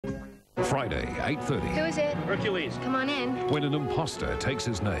Friday, 8:30. Who is it? Hercules. Come on in. When an imposter takes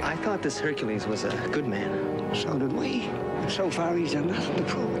his name. I thought this Hercules was a good man. So did we. So far, he's done nothing to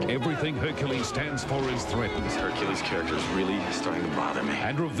prove it. Everything Hercules stands for is threatened. This Hercules character is really starting to bother me.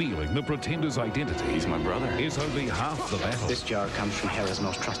 And revealing the Pretender's identity. He's my brother. Is only half the battle. This jar comes from Hera's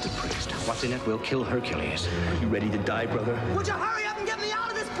most trusted priest. What's in it will kill Hercules. You ready to die, brother? Would you hurry up and get me out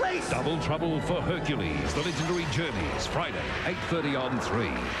of this place? Double Trouble for Hercules. The Legendary Journeys. Friday, 8:30 on 3.